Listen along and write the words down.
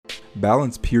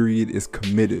Balance Period is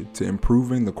committed to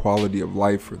improving the quality of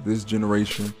life for this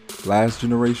generation, last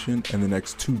generation, and the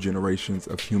next 2 generations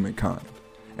of humankind.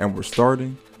 And we're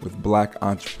starting with Black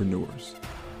entrepreneurs.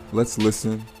 Let's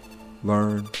listen,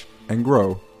 learn, and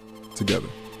grow together.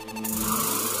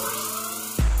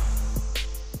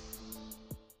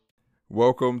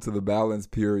 Welcome to the Balance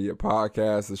Period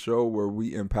podcast, a show where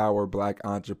we empower Black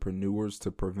entrepreneurs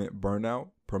to prevent burnout,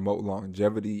 promote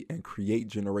longevity, and create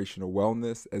generational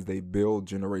wellness as they build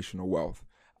generational wealth.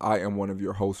 I am one of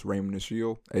your hosts, Raymond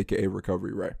Ashiel, aka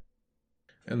Recovery Ray.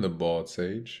 And the Bald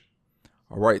Sage.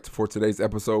 All right, for today's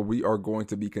episode, we are going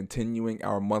to be continuing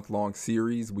our month-long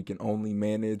series, We Can Only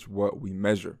Manage What We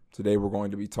Measure. Today, we're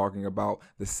going to be talking about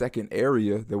the second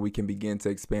area that we can begin to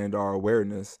expand our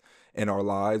awareness in our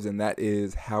lives, and that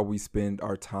is how we spend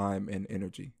our time and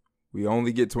energy. We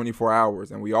only get 24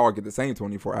 hours, and we all get the same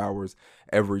 24 hours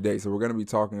every day. So we're going to be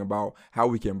talking about how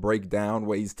we can break down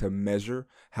ways to measure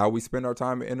how we spend our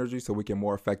time and energy so we can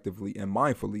more effectively and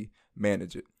mindfully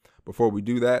manage it. Before we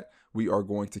do that, we are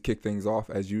going to kick things off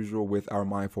as usual with our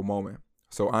mindful moment.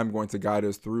 So I'm going to guide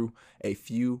us through a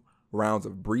few rounds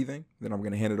of breathing. Then I'm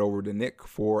going to hand it over to Nick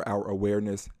for our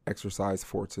awareness exercise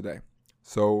for today.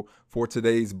 So for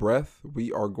today's breath,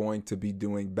 we are going to be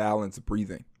doing balanced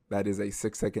breathing. That is a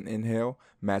 6-second inhale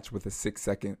matched with a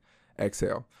 6-second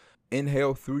exhale.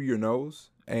 Inhale through your nose.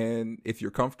 And if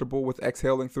you're comfortable with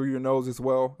exhaling through your nose as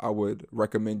well, I would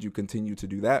recommend you continue to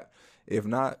do that. If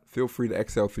not, feel free to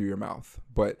exhale through your mouth.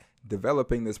 But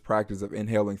developing this practice of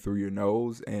inhaling through your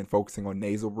nose and focusing on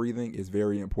nasal breathing is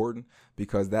very important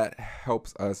because that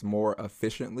helps us more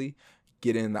efficiently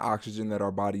get in the oxygen that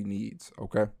our body needs.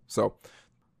 Okay, so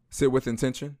sit with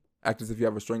intention. Act as if you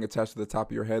have a string attached to the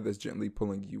top of your head that's gently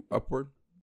pulling you upward.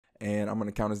 And I'm going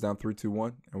to count us down 3, 2,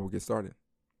 1, and we'll get started.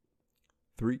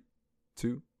 3,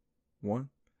 2, 1.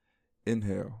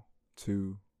 Inhale.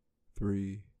 2,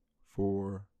 3,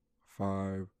 4,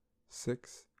 5,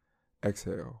 6.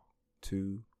 Exhale.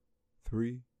 2,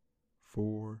 3,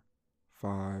 4,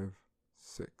 5,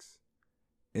 6.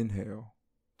 Inhale.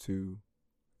 2,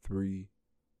 3,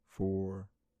 4,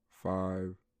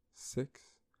 5, 6.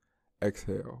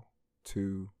 Exhale.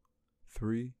 2,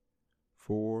 3,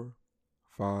 4,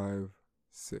 5,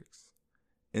 6.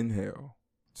 Inhale.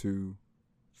 2,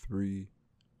 3,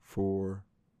 4,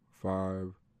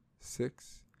 5,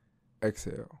 6.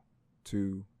 Exhale.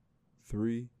 2,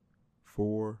 3,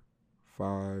 4,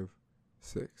 5,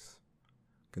 6.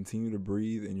 Continue to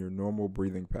breathe in your normal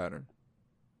breathing pattern.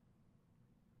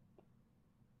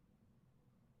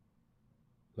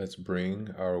 Let's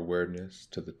bring our awareness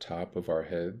to the top of our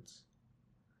heads.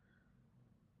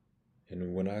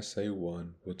 And when I say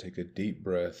 1, we'll take a deep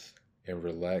breath and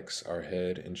relax our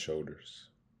head and shoulders.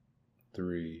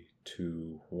 3,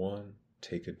 2, 1.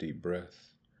 Take a deep breath.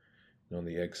 And on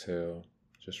the exhale,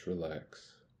 just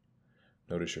relax.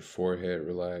 Notice your forehead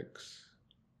relax,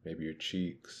 maybe your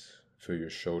cheeks, feel your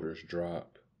shoulders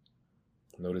drop.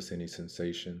 Notice any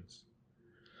sensations.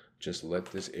 Just let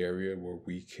this area where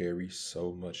we carry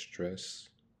so much stress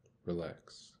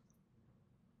relax.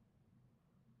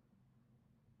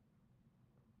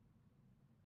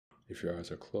 If your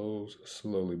eyes are closed,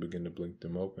 slowly begin to blink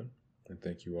them open. And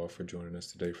thank you all for joining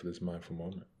us today for this mindful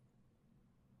moment.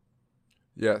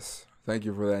 Yes, thank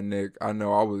you for that, Nick. I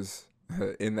know I was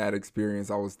in that experience.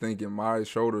 I was thinking my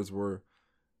shoulders were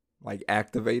like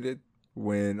activated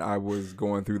when I was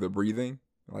going through the breathing,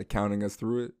 like counting us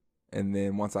through it. And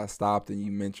then once I stopped and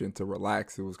you mentioned to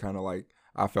relax, it was kind of like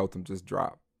I felt them just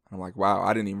drop. I'm like, wow,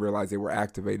 I didn't even realize they were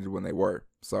activated when they were.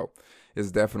 So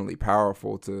it's definitely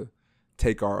powerful to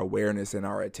take our awareness and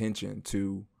our attention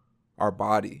to our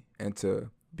body and to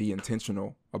be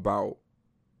intentional about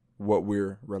what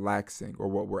we're relaxing or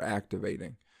what we're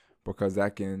activating, because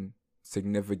that can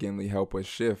significantly help us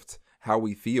shift how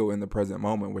we feel in the present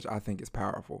moment, which I think is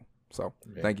powerful. So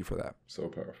Thank you for that. So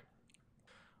powerful.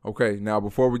 Okay, now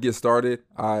before we get started,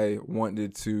 I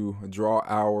wanted to draw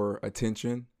our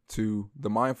attention to the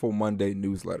Mindful Monday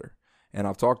newsletter. And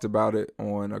I've talked about it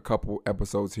on a couple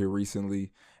episodes here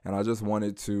recently, and I just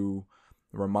wanted to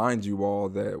remind you all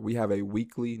that we have a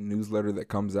weekly newsletter that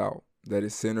comes out that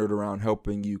is centered around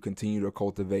helping you continue to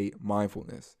cultivate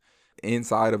mindfulness.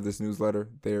 Inside of this newsletter,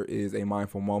 there is a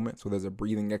mindful moment. So there's a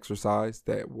breathing exercise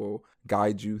that will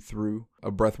guide you through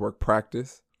a breathwork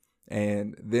practice.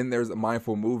 And then there's a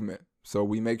mindful movement. So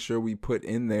we make sure we put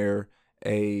in there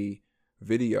a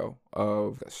video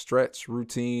of a stretch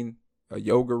routine, a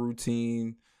yoga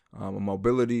routine, a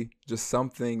mobility, just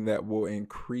something that will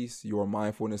increase your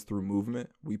mindfulness through movement.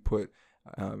 We put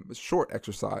a short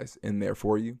exercise in there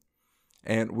for you.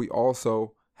 And we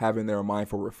also have in there a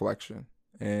mindful reflection.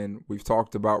 And we've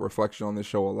talked about reflection on this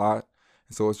show a lot.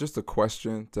 And so it's just a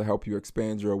question to help you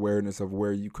expand your awareness of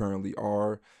where you currently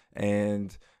are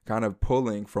and kind of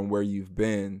pulling from where you've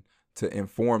been to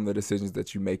inform the decisions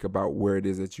that you make about where it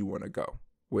is that you want to go,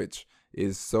 which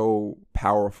is so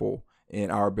powerful in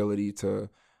our ability to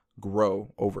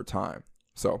grow over time.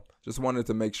 So just wanted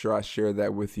to make sure I share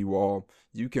that with you all.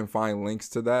 You can find links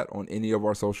to that on any of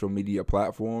our social media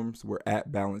platforms. We're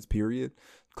at Balance Period.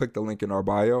 Click the link in our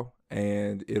bio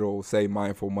and it'll say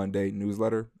Mindful Monday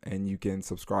newsletter and you can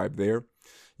subscribe there.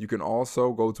 You can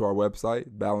also go to our website,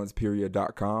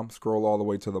 balanceperiod.com, scroll all the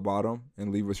way to the bottom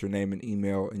and leave us your name and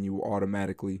email and you will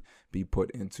automatically be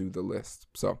put into the list.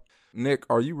 So, Nick,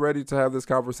 are you ready to have this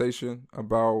conversation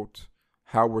about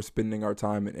how we're spending our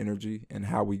time and energy and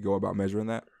how we go about measuring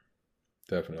that?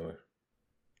 Definitely.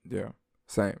 Yeah,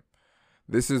 same.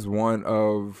 This is one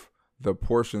of the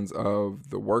portions of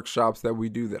the workshops that we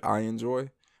do that I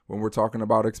enjoy when we're talking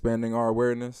about expanding our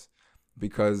awareness,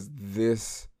 because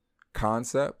this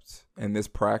concept and this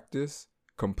practice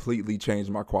completely changed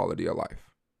my quality of life.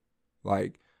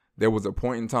 Like, there was a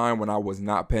point in time when I was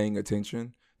not paying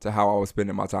attention to how I was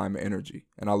spending my time and energy.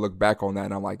 And I look back on that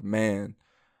and I'm like, man,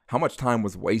 how much time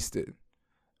was wasted?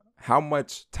 How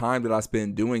much time did I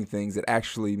spend doing things that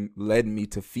actually led me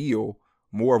to feel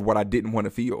more of what I didn't want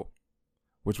to feel,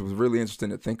 which was really interesting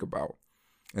to think about.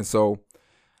 And so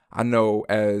I know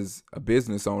as a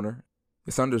business owner,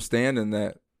 it's understanding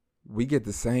that we get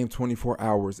the same 24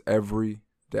 hours every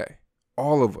day,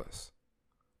 all of us.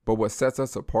 But what sets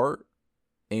us apart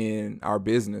in our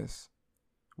business,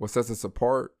 what sets us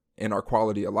apart in our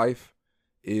quality of life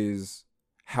is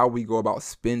how we go about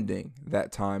spending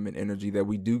that time and energy that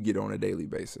we do get on a daily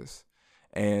basis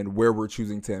and where we're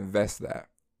choosing to invest that.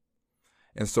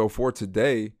 And so for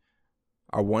today,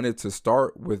 I wanted to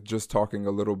start with just talking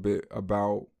a little bit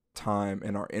about time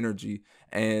and our energy.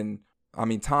 And I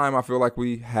mean, time, I feel like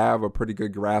we have a pretty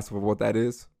good grasp of what that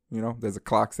is. You know, there's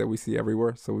clocks that we see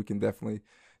everywhere, so we can definitely,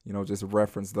 just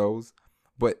reference those.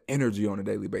 But energy on a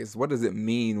daily basis, what does it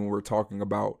mean when we're talking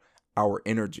about our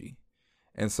energy?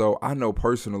 And so I know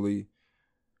personally,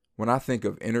 when I think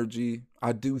of energy,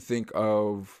 I do think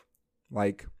of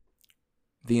like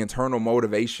the internal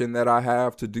motivation that I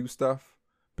have to do stuff,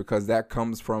 because that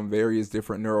comes from various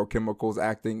different neurochemicals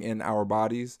acting in our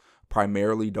bodies,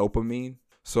 primarily dopamine.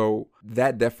 So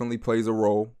that definitely plays a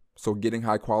role. So getting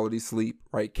high quality sleep,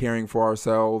 right? Caring for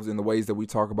ourselves in the ways that we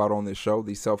talk about on this show,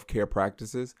 these self-care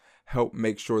practices help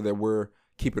make sure that we're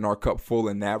keeping our cup full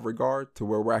in that regard to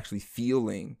where we're actually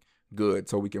feeling good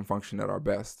so we can function at our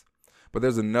best. But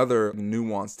there's another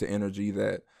nuance to energy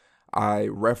that I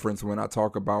reference when I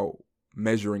talk about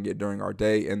measuring it during our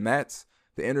day, and that's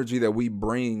the energy that we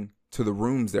bring to the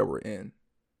rooms that we're in.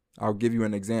 I'll give you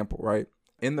an example, right?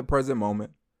 In the present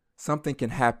moment, something can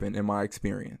happen in my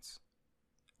experience,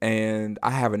 and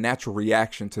I have a natural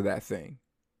reaction to that thing.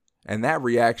 And that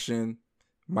reaction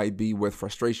might be with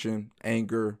frustration,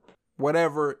 anger,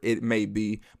 whatever it may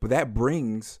be, but that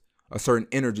brings a certain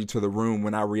energy to the room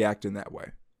when I react in that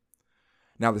way.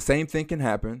 Now, the same thing can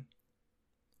happen,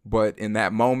 but in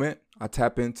that moment, I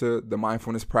tap into the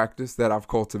mindfulness practice that I've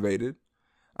cultivated.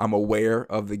 I'm aware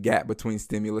of the gap between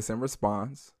stimulus and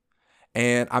response,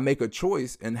 and I make a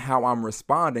choice in how I'm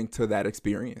responding to that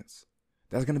experience.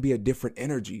 That's going to be a different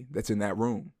energy that's in that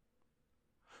room.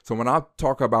 So when I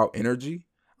talk about energy,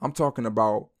 I'm talking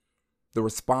about the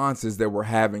responses that we're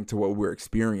having to what we're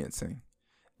experiencing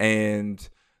and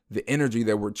the energy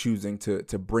that we're choosing to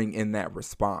bring in that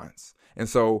response. And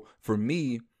so for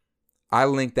me, I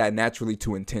link that naturally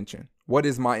to intention. What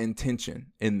is my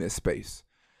intention in this space?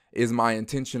 Is my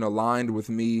intention aligned with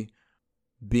me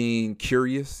being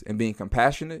curious and being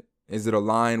compassionate? Is it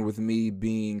aligned with me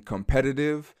being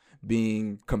competitive,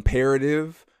 being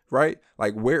comparative, right?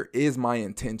 Like, where is my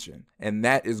intention? And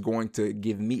that is going to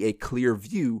give me a clear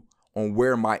view on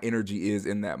where my energy is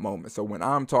in that moment. So when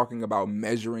I'm talking about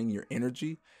measuring your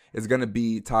energy, it's going to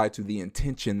be tied to the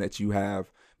intention that you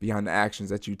have behind the actions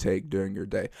that you take during your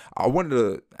day. I wanted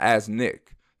to ask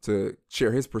Nick to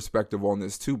share his perspective on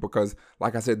this too, because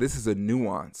like I said, this is a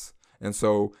nuance. And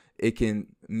so it can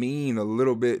mean a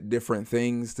little bit different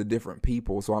things to different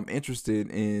people. So I'm interested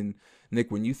in,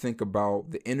 Nick, when you think about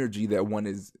the energy that one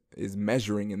is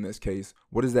measuring in this case,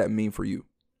 what does that mean for you?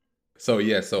 So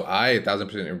I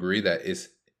 1,000% agree that it's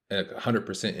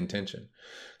 100% intention.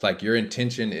 Like, your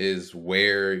intention is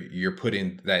where you're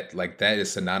putting that, like, that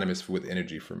is synonymous with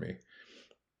energy for me.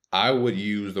 I would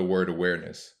use the word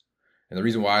awareness. And the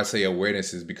reason why I say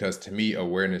awareness is because to me,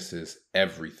 awareness is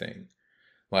everything.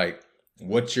 Like,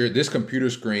 This computer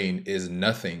screen is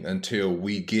nothing until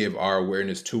we give our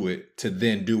awareness to it to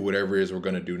then do whatever it is we're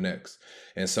going to do next.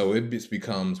 And so it just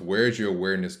becomes, where's your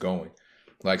awareness going?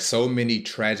 Like, so many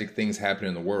tragic things happen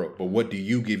in the world, but what do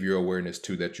you give your awareness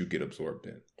to that you get absorbed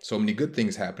in? So many good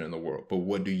things happen in the world, but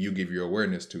what do you give your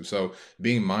awareness to? So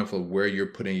being mindful of where you're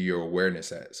putting your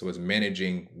awareness at. So it's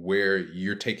managing where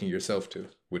you're taking yourself to,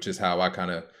 which is how I kind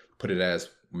of put it as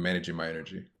managing my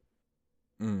energy.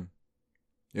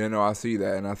 Yeah, no, I see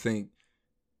that. And I think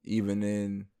even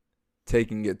in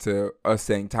taking it to us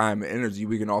saying time and energy,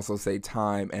 we can also say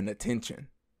time and attention.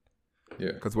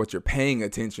 Yeah. Because what you're paying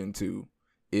attention to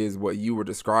is what you were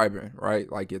describing, right?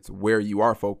 Like, it's where you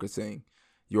are focusing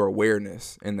your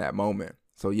awareness in that moment.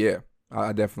 So yeah,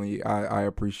 I definitely, I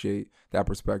appreciate that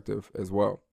perspective as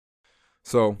well.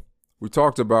 So we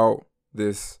talked about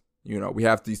this, we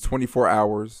have these 24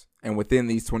 hours, and within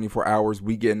these 24 hours,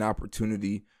 we get an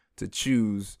opportunity to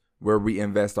choose where we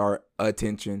invest our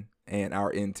attention and our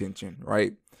intention,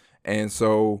 right? And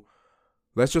so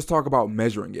let's just talk about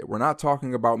measuring it. We're not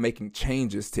talking about making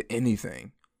changes to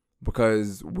anything,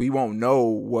 because we won't know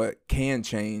what can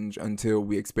change until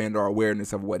we expand our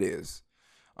awareness of what is.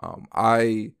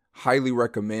 I highly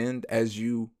recommend, as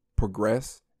you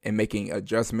progress in making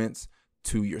adjustments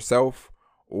to yourself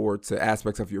or to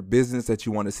aspects of your business that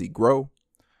you want to see grow,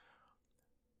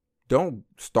 don't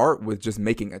start with just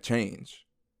making a change.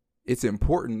 It's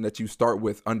important that you start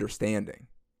with understanding,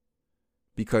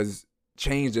 because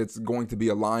change that's going to be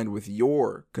aligned with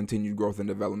your continued growth and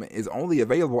development is only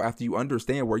available after you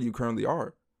understand where you currently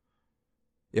are.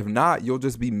 If not, you'll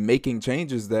just be making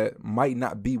changes that might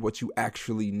not be what you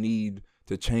actually need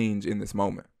to change in this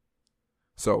moment.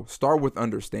 So start with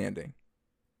understanding.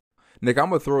 Nick, I'm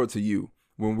going to throw it to you.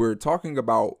 When we're talking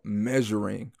about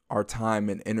measuring our time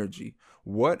and energy,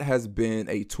 what has been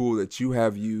a tool that you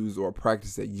have used or a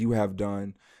practice that you have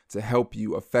done to help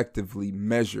you effectively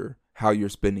measure how you're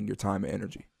spending your time and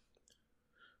energy?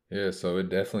 Yeah, so it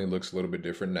definitely looks a little bit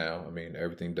different now. I mean,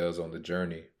 everything does on the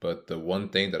journey. But the one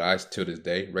thing that I, to this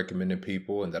day, recommend to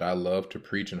people and that I love to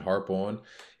preach and harp on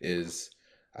is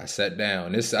I sat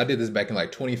down. I did this back in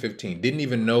like 2015. Didn't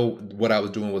even know what I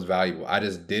was doing was valuable. I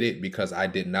just did it because I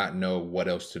did not know what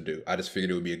else to do. I just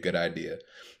figured it would be a good idea.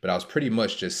 But I was pretty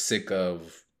much just sick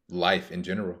of life in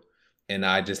general. And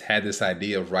I just had this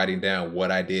idea of writing down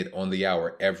what I did on the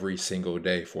hour every single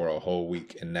day for a whole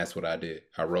week. And that's what I did.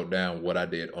 I wrote down what I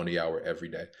did on the hour every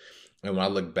day. And when I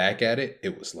look back at it,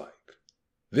 it was like,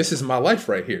 this is my life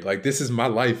right here. Like, this is my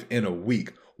life in a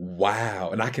week. Wow.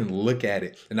 And I can look at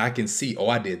it and I can see, oh,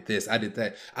 I did this, I did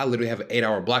that. I literally have an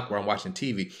 8-hour block where I'm watching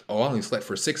TV. Oh, I only slept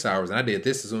for 6 hours and I did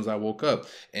this as soon as I woke up.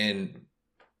 And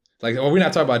like, oh, we're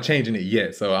not talking about changing it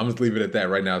yet. So I'm just leave it at that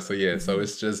right now. So yeah, so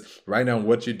it's just write down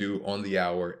what you do on the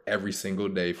hour every single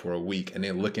day for a week. And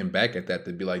then looking back at that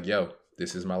to be like, yo,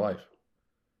 this is my life.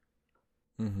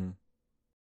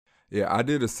 Yeah, I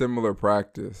did a similar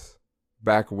practice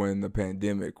back when the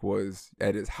pandemic was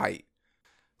at its height.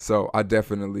 So I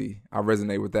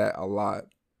resonate with that a lot.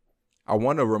 I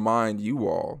want to remind you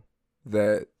all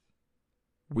that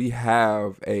we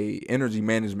have a energy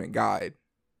management guide,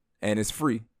 and it's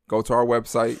free. Go to our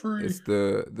website. Free. It's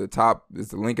the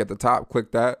link at the top.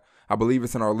 Click that. I believe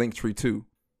it's in our link tree too.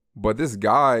 But this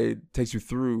guide takes you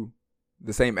through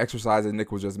the same exercise that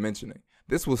Nick was just mentioning.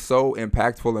 This was so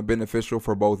impactful and beneficial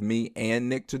for both me and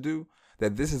Nick to do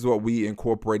that this is what we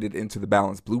incorporated into the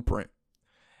Balance Blueprint.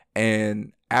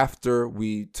 And after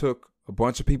we took a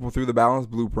bunch of people through the Balance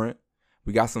Blueprint,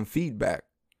 we got some feedback.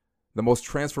 The most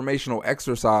transformational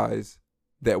exercise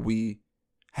that we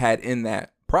had in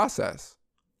that process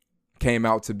came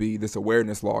out to be this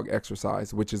awareness log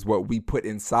exercise, which is what we put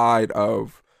inside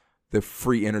of the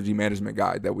free energy management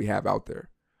guide that we have out there.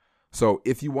 So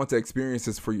if you want to experience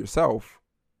this for yourself,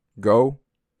 go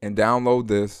and download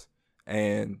this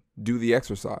and do the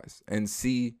exercise and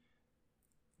see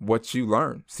what you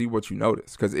learn, see what you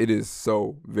notice, because it is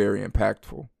so very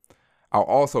impactful. I'll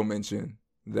also mention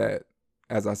that,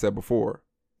 as I said before,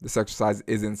 this exercise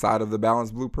is inside of the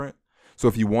Balance Blueprint. So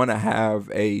if you want to have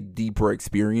a deeper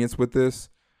experience with this,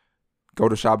 go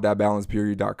to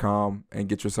shop.balanceperiod.com and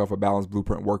get yourself a Balance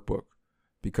Blueprint workbook,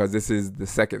 because this is the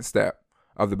second step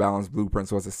of the Balance Blueprint.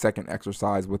 So it's a second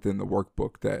exercise within the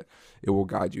workbook that it will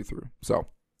guide you through. So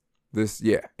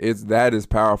that is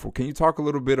powerful. Can you talk a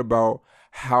little bit about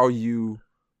how you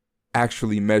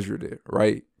actually measured it,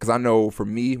 right? Because I know for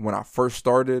me, when I first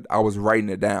started, I was writing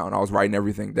it down. I was writing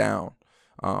everything down.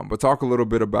 But talk a little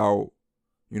bit about,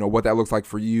 what that looks like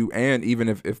for you, and even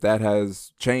if that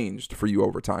has changed for you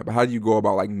over time. But how do you go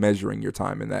about like measuring your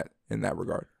time in that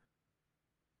regard?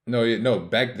 No, no.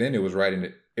 Back then, it was writing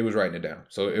it. It was writing it down.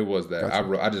 So it was that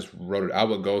Gotcha. I just wrote it. I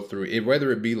would go through it,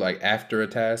 whether it be like after a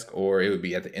task or it would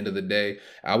be at the end of the day.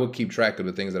 I would keep track of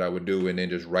the things that I would do and then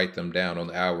just write them down on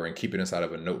the hour and keep it inside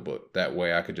of a notebook. That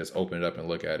way, I could just open it up and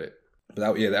look at it. But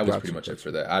that was pretty Gotcha. much it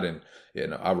for that. I didn't. Yeah,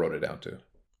 no, I wrote it down too.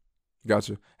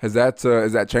 Gotcha. Has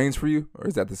that changed for you, or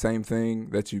is that the same thing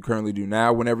that you currently do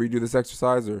now whenever you do this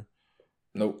exercise? Or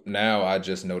Nope. Now I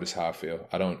just notice how I feel.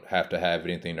 I don't have to have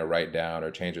anything to write down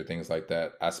or change or things like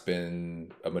that. I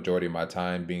spend a majority of my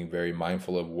time being very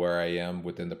mindful of where I am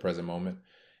within the present moment.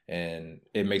 And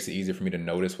it makes it easier for me to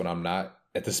notice when I'm not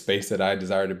at the space that I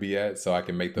desire to be at so I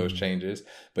can make those Mhm. changes.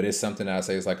 But it's something that I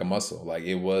say is like a muscle. Like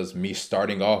it was me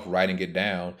starting off writing it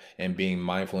down and being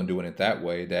mindful and doing it that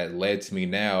way that led to me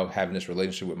now having this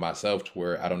relationship with myself to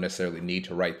where I don't necessarily need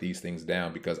to write these things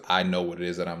down because I know what it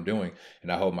is that I'm doing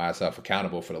and I hold myself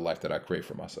accountable for the life that I create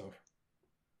for myself.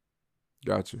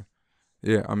 Gotcha.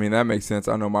 Yeah, I mean that makes sense.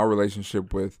 I know my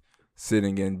relationship with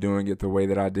sitting and doing it the way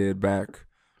that I did back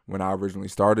when I originally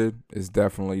started is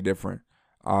definitely different.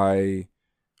 I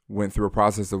went through a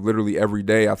process of literally every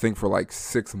day, I think for like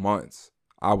 6 months,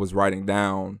 I was writing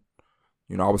down,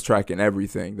 I was tracking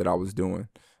everything that I was doing.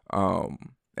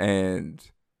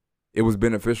 And it was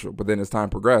beneficial. But then as time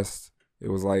progressed, it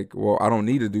was like, well, I don't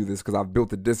need to do this because I've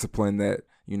built the discipline that,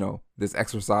 this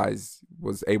exercise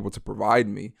was able to provide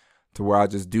me to where I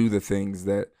just do the things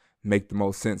that make the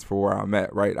most sense for where I'm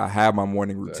at, right? I have my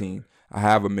morning Exactly. routine. I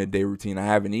have a midday routine. I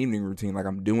have an evening routine. Like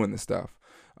I'm doing the stuff.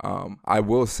 I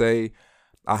will say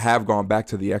I have gone back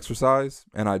to the exercise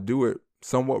and I do it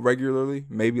somewhat regularly,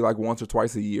 maybe like once or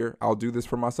twice a year. I'll do this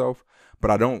for myself, but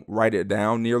I don't write it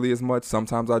down nearly as much.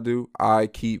 Sometimes I do. I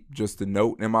keep just a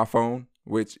note in my phone,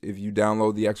 which if you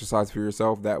download the exercise for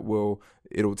yourself,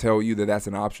 it'll tell you that that's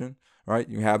an option, right?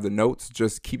 You have the notes,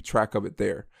 just keep track of it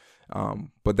there.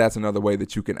 But that's another way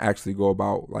that you can actually go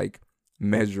about like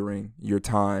measuring your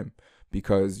time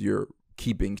because you're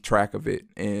keeping track of it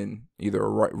in either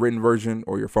a written version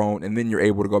or your phone, and then you're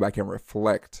able to go back and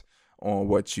reflect on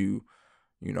what you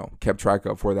kept track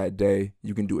of for that day.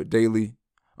 You can do it daily.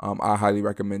 I highly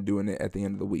recommend doing it at the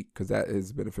end of the week because that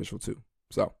is beneficial too.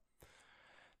 So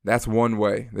that's one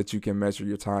way that you can measure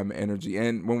your time and energy.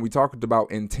 And when we talked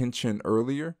about intention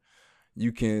earlier,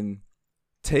 you can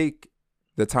take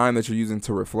the time that you're using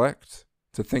to reflect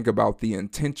to think about the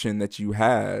intention that you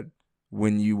had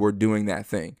when you were doing that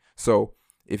thing. So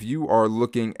if you are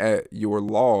looking at your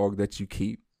log that you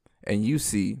keep and you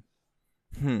see,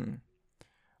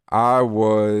 I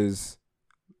was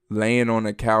laying on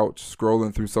the couch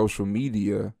scrolling through social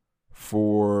media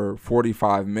for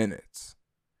 45 minutes.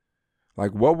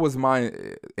 Like, what was my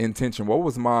intention? What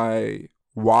was my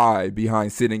why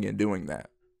behind sitting and doing that?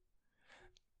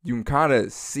 You can kind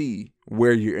of see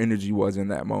where your energy was in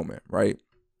that moment, right?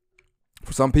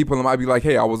 For some people, it might be like,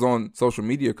 hey, I was on social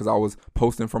media because I was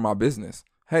posting for my business.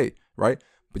 Hey, right?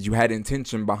 But you had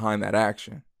intention behind that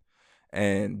action.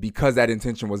 And because that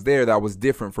intention was there, that was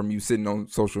different from you sitting on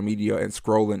social media and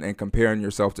scrolling and comparing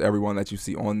yourself to everyone that you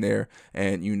see on there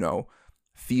and,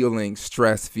 feeling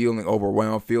stress, feeling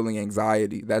overwhelmed, feeling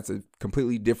anxiety. That's a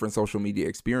completely different social media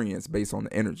experience based on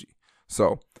the energy.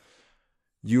 So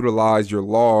utilize your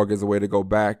log as a way to go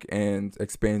back and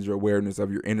expand your awareness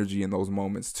of your energy in those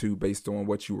moments too, based on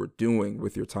what you were doing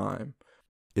with your time.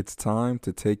 It's time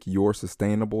to take your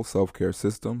sustainable self-care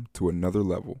system to another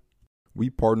level. We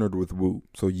partnered with Whoop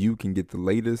so you can get the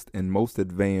latest and most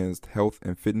advanced health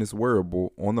and fitness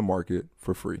wearable on the market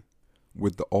for free.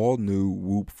 With the all-new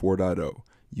Whoop 4.0,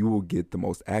 you will get the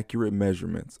most accurate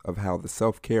measurements of how the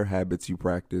self-care habits you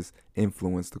practice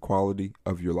influence the quality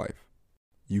of your life.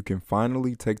 You can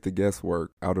finally take the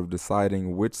guesswork out of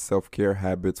deciding which self-care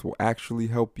habits will actually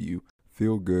help you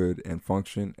feel good and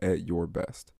function at your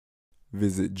best.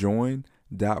 Visit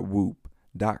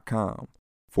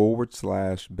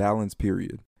join.whoop.com/balance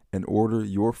period and order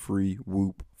your free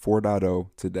Whoop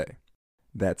 4.0 today.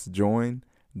 That's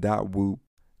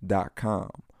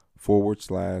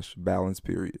join.whoop.com/balance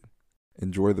period.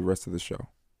 Enjoy the rest of the show.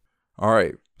 All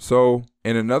right. So,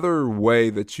 in another way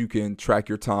that you can track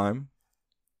your time,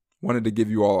 wanted to give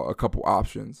you all a couple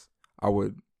options. I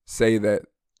would say that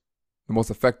the most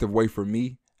effective way for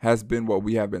me has been what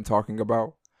we have been talking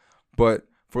about. But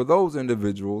for those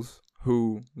individuals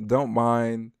who don't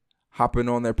mind hopping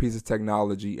on their piece of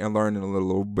technology and learning a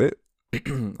little bit,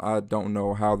 I don't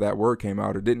know how that word came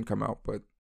out or didn't come out, but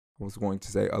I was going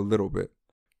to say a little bit.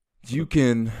 You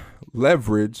can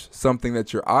leverage something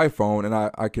that's your iPhone, and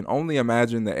I can only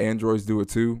imagine that Androids do it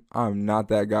too. I'm not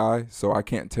that guy, so I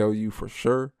can't tell you for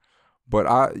sure.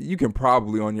 But you can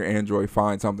probably on your Android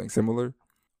find something similar.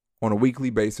 on a weekly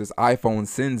basis, iPhone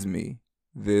sends me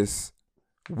this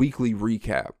weekly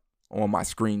recap on my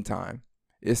screen time.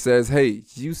 It says, hey,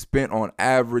 you spent on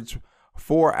average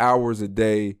 4 hours a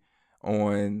day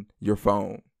on your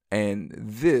phone, and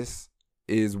this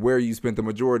is where you spent the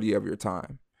majority of your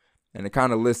time. And it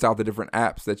kind of lists out the different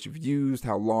apps that you've used,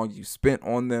 how long you spent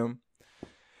on them.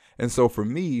 And so for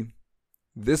me,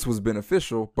 this was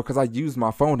beneficial because I used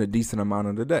my phone a decent amount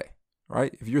of the day,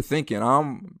 right? If you're thinking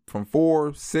I'm from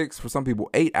 4, 6, for some people,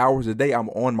 8 hours a day, I'm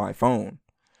on my phone.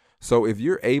 So if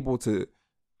you're able to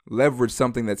leverage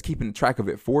something that's keeping track of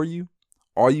it for you,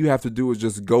 all you have to do is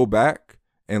just go back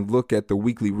and look at the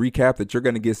weekly recap that you're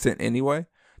going to get sent anyway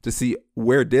to see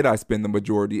where did I spend the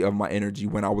majority of my energy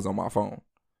when I was on my phone.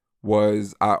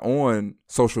 Was I on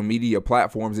social media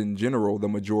platforms in general the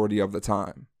majority of the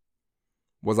time?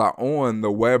 Was I on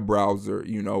the web browser,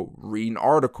 reading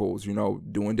articles,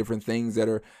 doing different things that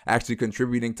are actually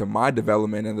contributing to my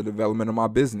development and the development of my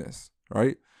business,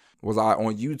 right? Was I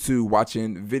on YouTube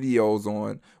watching videos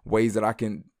on ways that I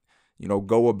can,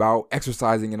 go about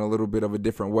exercising in a little bit of a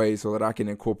different way so that I can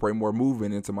incorporate more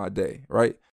movement into my day,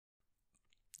 right?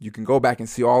 You can go back and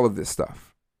see all of this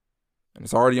stuff. And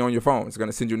it's already on your phone. It's going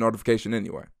to send you a notification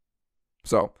anyway.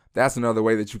 So that's another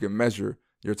way that you can measure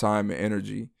your time and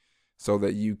energy so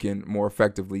that you can more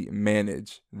effectively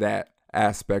manage that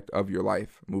aspect of your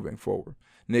life moving forward.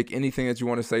 Nick, anything that you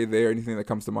want to say there? Anything that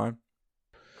comes to mind?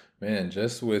 Man,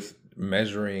 just with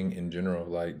measuring in general,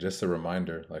 like just a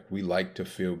reminder, like we like to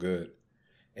feel good.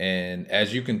 And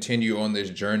as you continue on this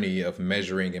journey of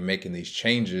measuring and making these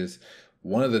changes,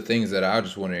 one of the things that I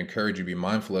just want to encourage you to be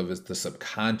mindful of is the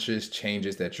subconscious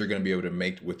changes that you're going to be able to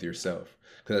make with yourself.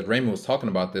 Because as Raymond was talking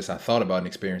about this, I thought about an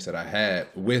experience that I had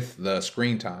with the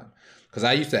screen time. Because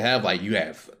I used to have you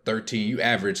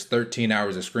average 13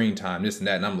 hours of screen time, this and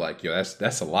that. And I'm like, yo,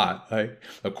 that's a lot. Like,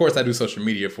 of course I do social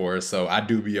media for us, so I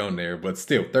do be on there, but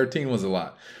still 13 was a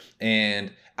lot.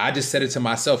 And I just said it to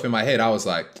myself in my head. I was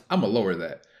like, I'm gonna lower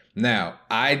that. Now,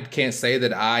 I can't say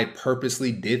that I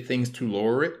purposely did things to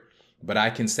lower it, but I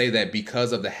can say that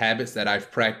because of the habits that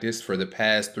I've practiced for the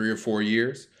past 3 or 4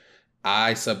 years,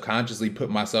 I subconsciously put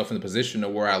myself in the position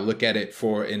of where I look at it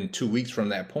in 2 weeks from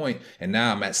that point, and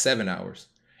now I'm at 7 hours.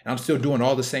 And I'm still doing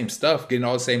all the same stuff, getting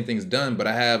all the same things done, but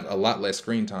I have a lot less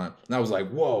screen time. And I was like,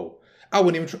 whoa, I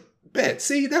wouldn't even bet.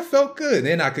 See, that felt good.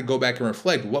 Then I could go back and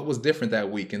reflect what was different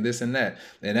that week and this and that.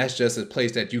 And that's just a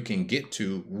place that you can get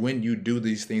to when you do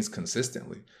these things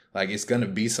consistently. Like it's going to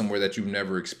be somewhere that you've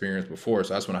never experienced before.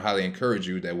 So I just want to highly encourage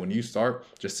you that when you start,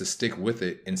 just to stick with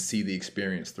it and see the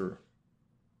experience through.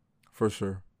 For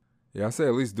sure. Yeah, I say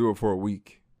at least do it for a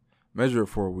week. Measure it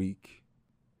for a week.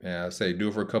 Yeah, I say do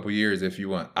it for a couple years if you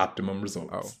want optimum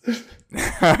results.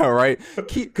 All right.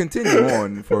 Continue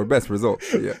on for best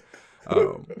results. Yeah.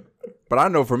 But I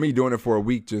know for me, doing it for a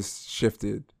week just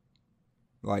shifted.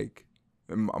 Like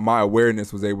my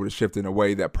awareness was able to shift in a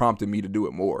way that prompted me to do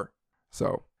it more.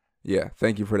 So yeah,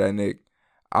 thank you for that, Nick.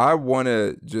 I want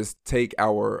to just take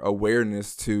our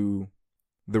awareness to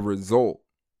the result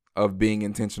of being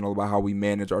intentional about how we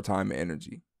manage our time and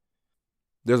energy.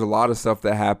 There's a lot of stuff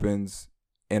that happens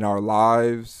in our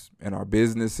lives and our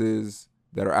businesses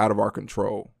that are out of our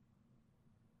control.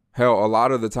 Hell, a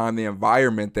lot of the time, the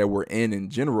environment that we're in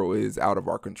general is out of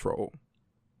our control.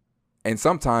 And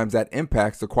sometimes that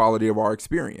impacts the quality of our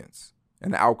experience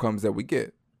and the outcomes that we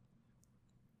get.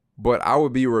 But I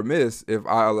would be remiss if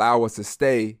I allow us to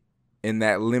stay in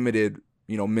that limited,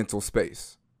 mental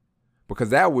space, because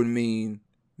that would mean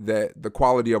that the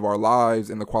quality of our lives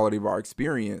and the quality of our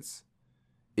experience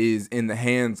is in the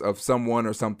hands of someone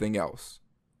or something else.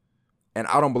 And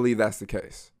I don't believe that's the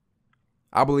case.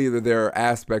 I believe that there are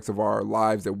aspects of our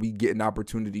lives that we get an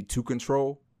opportunity to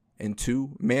control and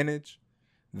to manage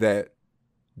that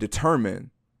determine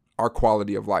our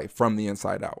quality of life from the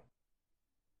inside out.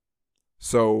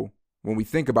 So when we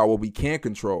think about what we can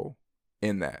control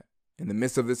in the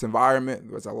midst of this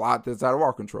environment, there's a lot that's out of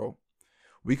our control.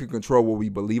 We can control what we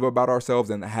believe about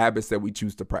ourselves and the habits that we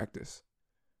choose to practice.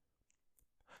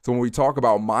 So when we talk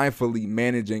about mindfully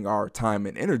managing our time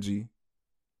and energy,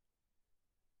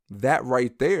 that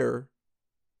right there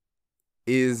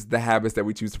is the habits that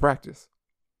we choose to practice.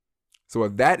 So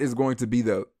if that is going to be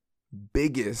the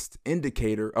biggest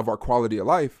indicator of our quality of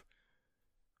life,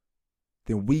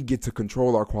 then we get to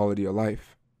control our quality of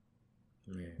life.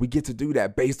 Man. We get to do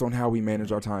that based on how we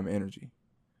manage our time and energy.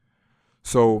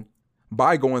 So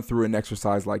by going through an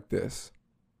exercise like this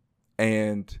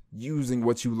and using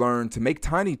what you learn to make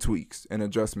tiny tweaks and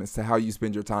adjustments to how you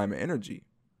spend your time and energy,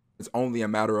 it's only a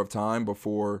matter of time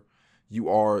before you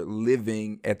are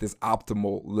living at this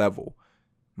optimal level.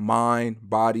 mind,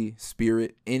 body,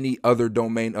 spirit, any other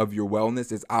domain of your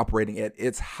wellness is operating at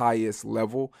its highest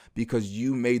level because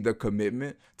you made the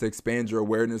commitment to expand your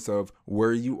awareness of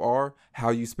where you are, how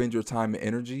you spend your time and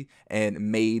energy,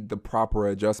 and made the proper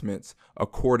adjustments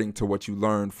according to what you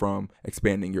learned from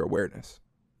expanding your awareness.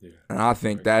 Yeah. And I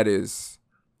think that is,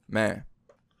 man,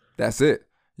 that's it.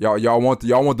 Y'all want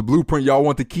the blueprint, y'all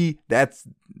want the key.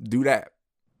 Do that.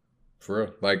 For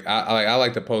real. Like I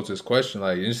like to pose this question,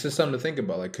 like it's just something to think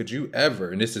about. Like, could you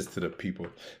ever, and this is to the people,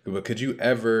 but could you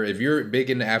ever, if you're big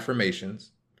into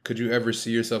affirmations, could you ever see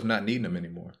yourself not needing them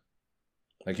anymore?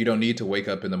 Like, you don't need to wake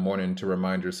up in the morning to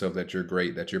remind yourself that you're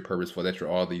great, that you're purposeful, that you're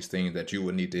all these things, that you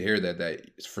would need to hear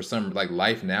that for some, like,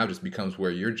 life now just becomes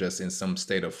where you're just in some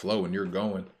state of flow and you're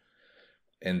going.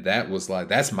 And that was like,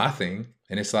 that's my thing.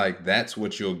 And it's like, that's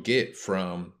what you'll get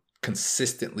from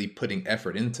consistently putting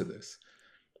effort into this.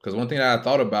 Because one thing that I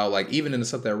thought about, like, even in the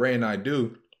stuff that Ray and I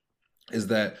do, is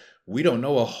that we don't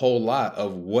know a whole lot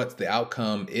of what the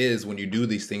outcome is when you do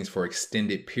these things for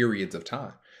extended periods of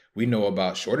time. We know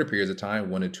about shorter periods of time,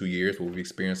 1 to 2 years, where we've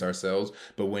experienced ourselves.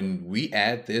 But when we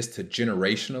add this to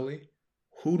generationally,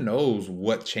 who knows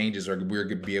what changes we're going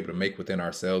to be able to make within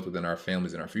ourselves, within our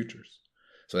families, and our futures.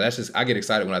 So that's just, I get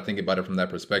excited when I think about it from that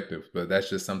perspective. But that's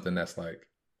just something that's like,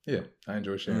 yeah, I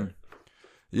enjoy sharing.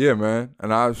 Yeah, man.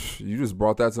 And you just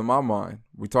brought that to my mind.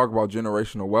 We talk about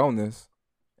generational wellness,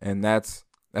 and that's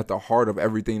at the heart of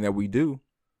everything that we do.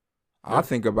 Yeah. I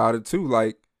think about it too.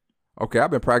 Like, okay,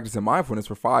 I've been practicing mindfulness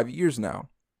for 5 years now.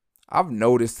 I've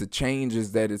noticed the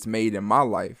changes that it's made in my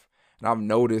life. And I've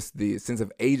noticed the sense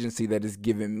of agency that it's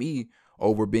given me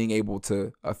over being able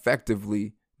to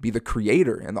effectively be the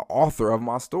creator and the author of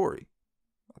my story.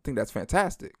 I think that's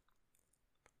fantastic.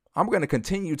 I'm going to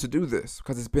continue to do this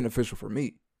because it's beneficial for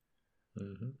me.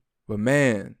 Mm-hmm. But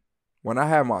man, when I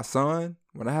have my son,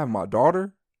 when I have my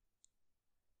daughter,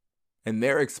 and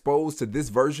they're exposed to this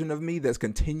version of me that's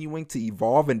continuing to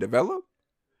evolve and develop.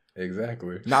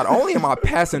 Exactly. Not only am I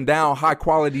passing down high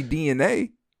quality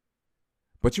DNA,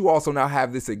 but you also now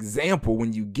have this example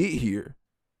when you get here.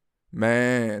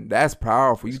 Man, that's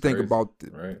powerful. You think about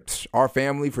our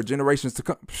family for generations to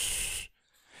come.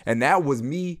 And that was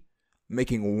me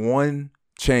making one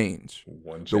change.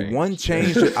 The one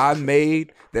change that I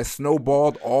made that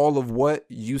snowballed all of what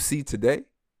you see today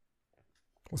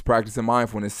was practicing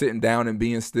mindfulness, sitting down and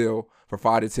being still for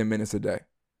 5 to 10 minutes a day.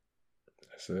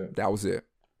 That's it. That was it.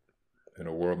 In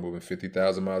a world moving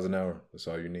 50,000 miles an hour, that's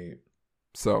all you need.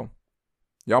 So,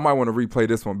 y'all might want to replay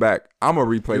this one back. I'm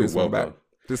going to replay this one back.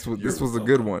 This was a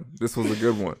good one. This was a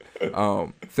good one.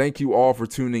 Thank you all for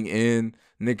tuning in.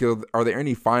 Nick, are there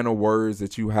any final words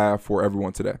that you have for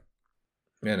everyone today?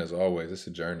 Man, as always, it's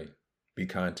a journey. Be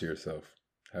kind to yourself.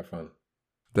 Have fun.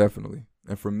 Definitely.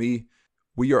 And for me,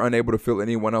 we are unable to fill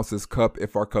anyone else's cup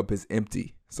if our cup is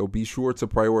empty. So be sure to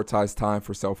prioritize time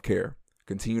for self-care.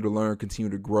 Continue to learn, continue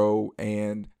to grow,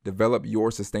 and develop your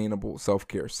sustainable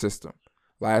self-care system.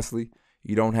 Lastly,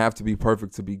 you don't have to be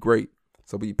perfect to be great.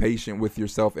 So be patient with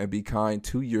yourself and be kind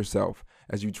to yourself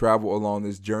as you travel along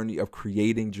this journey of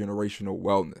creating generational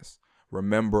wellness.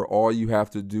 Remember, all you have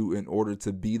to do in order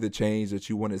to be the change that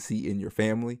you want to see in your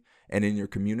family and in your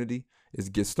community is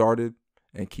get started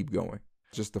and keep going.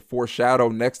 Just to foreshadow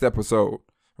next episode,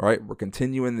 right? We're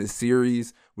continuing this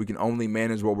series. We can only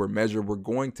manage what we're measured. We're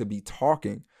going to be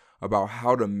talking about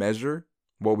how to measure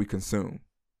what we consume.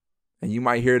 And you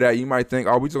might hear that. You might think,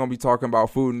 oh, we're just going to be talking about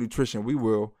food and nutrition. We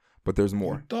will, but there's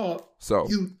more.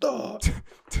 You thought.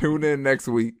 Tune in next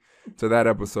week to that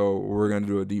episode. We're going to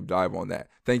do a deep dive on that.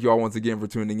 Thank you all once again for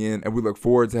tuning in. And we look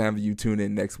forward to having you tune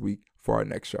in next week for our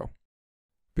next show.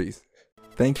 Peace.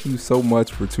 Thank you so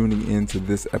much for tuning in to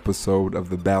this episode of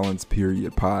the Balance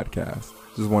Period podcast.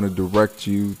 Just want to direct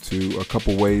you to a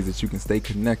couple ways that you can stay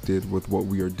connected with what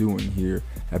we are doing here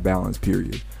at Balance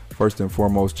Period. First and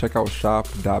foremost, check out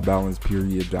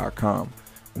shop.balanceperiod.com.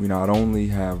 We not only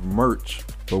have merch,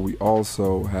 but we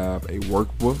also have a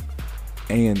workbook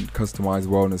and customized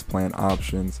wellness plan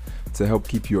options to help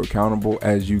keep you accountable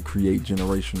as you create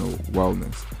generational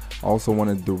wellness. Also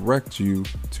want to direct you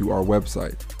to our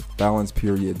website,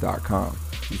 balanceperiod.com.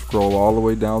 You scroll all the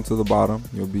way down to the bottom,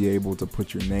 you'll be able to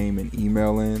put your name and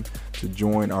email in to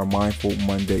join our Mindful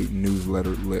Monday newsletter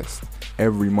list.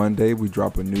 Every Monday, we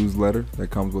drop a newsletter that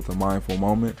comes with a mindful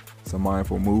moment, some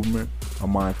mindful movement, a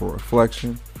mindful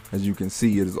reflection. As you can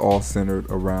see, it is all centered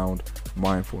around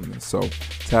mindfulness. So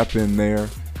tap in there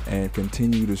and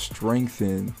continue to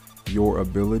strengthen your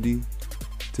ability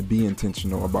to be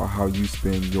intentional about how you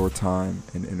spend your time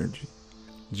and energy.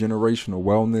 Generational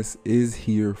wellness is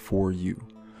here for you.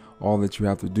 All that you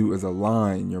have to do is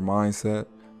align your mindset,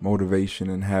 motivation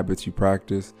and habits you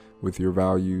practice with your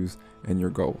values and your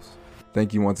goals.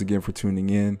 Thank you once again for tuning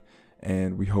in,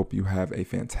 and we hope you have a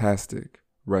fantastic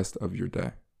rest of your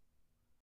day.